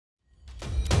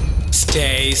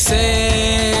Stay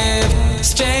safe,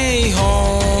 stay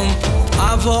home,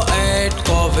 avoid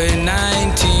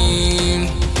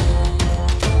COVID-19.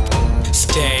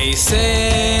 Stay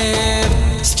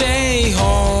safe, stay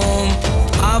home,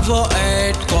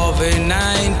 avoid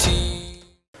COVID-19.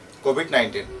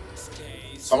 COVID-19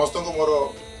 समस्त को मोर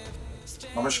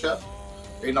नमस्कार।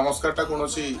 ये नमस्कार टा कौन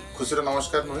खुशी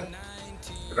नमस्कार नुहे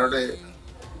गोटे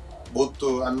बहुत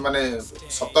माने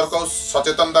सतर्क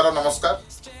सचेतनतार नमस्कार।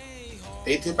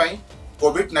 ये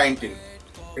COVID-19 ये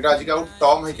आज आउ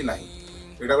टर्म है कि ना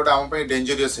ये गोटे आम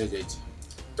डेंजरियस हो जाए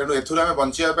तेणु एथुर आम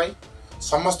बचाई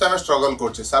समस्ते आम स्ट्रगल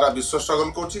कर सारा विश्व स्ट्रगल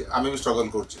कर भी स्ट्रगल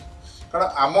कर कारण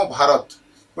आम भारत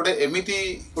गोटे एमती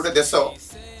गोटे देश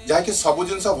जहाँकि सबू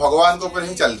जिन भगवान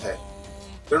ही चली थाए।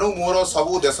 तेणु मोर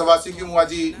सबू देशवासी की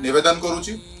आज निवेदन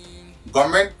करुच्ची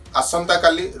गवर्नमेंट आसंता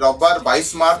काली रविवार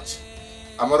 22 मार्च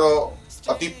आमर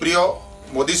अति प्रिय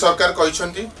मोदी सरकार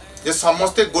कहते जे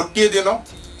समस्ते गोटे दिन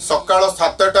सकाळ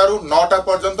 7टा रु 9टा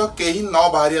पर्यंत केही न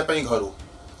बाहरिया घर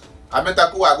आम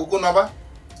ताकू आगु नवा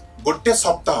गोटे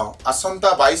सप्ताह आसंता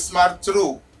 22 मार्च रु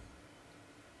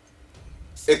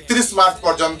 31 मार्च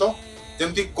पर्यंत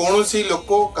जमती कौन सी लोक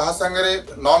क्या सांगे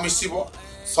न मिसिबो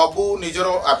सबू निजर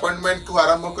अपॉइंटमेंट को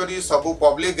आरंभ करी सबू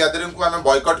पब्लिक गैदरिंग को आम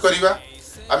बॉयकट करवा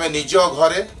आम निज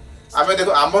घरे आम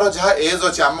देखो आमर जहाँ एज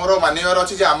अच्छी आमर मानवर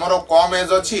अच्छी जे आमर कम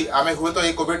एज अच्छी आम हुए तो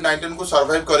ये COVID-19 को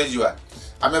सर्वाइव कर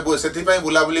आम से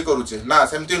बुलाबुली करुचे ना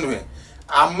सेमती नुहे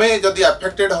आमे जदि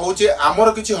अफेक्टेड होचे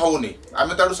आमर किछि होउनी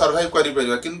आमे ताडू सर्वाइव करि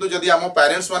परिबा किंतु जदि आम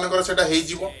पेरेंट्स मानकर सेटा हेइ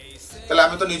जीवो तले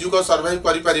आमे तो निजुको सर्वाइव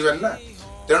करि परिबान ना।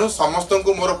 तेणु समस्त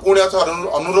को मोर पुणी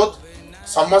अनुरोध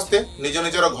समस्ते निज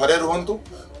निजर घरे रुहंतु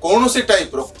कौन सी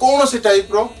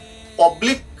टाइप रो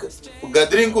पब्लिक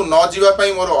गैदरिंग को न जीवा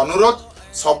पई मोर अनुरोध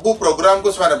सबू प्रोग्राम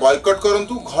को से बॉयकट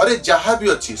करंतु घरे जहाँ भी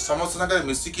अच्छी समस्त संगे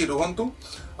मिसिकी रुहंतु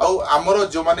आउ आमर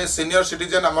जो माने सीनियर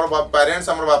सिटीजन आमर पेरेंट्स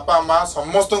आमर बापा माँ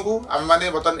समस्त को आम मैंने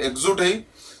बर्तमान एकजुट होई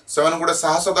से गोटे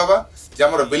साहस दबा जे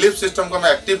आमर बिलीफ सिस्टम को आम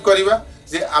एक्टिव करवा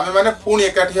जे आम मैंने पुणी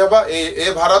एकाठी हवा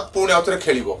ए भारत पुणी आउथरे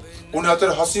खेलिबो पुणी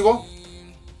आउथरे हसिबो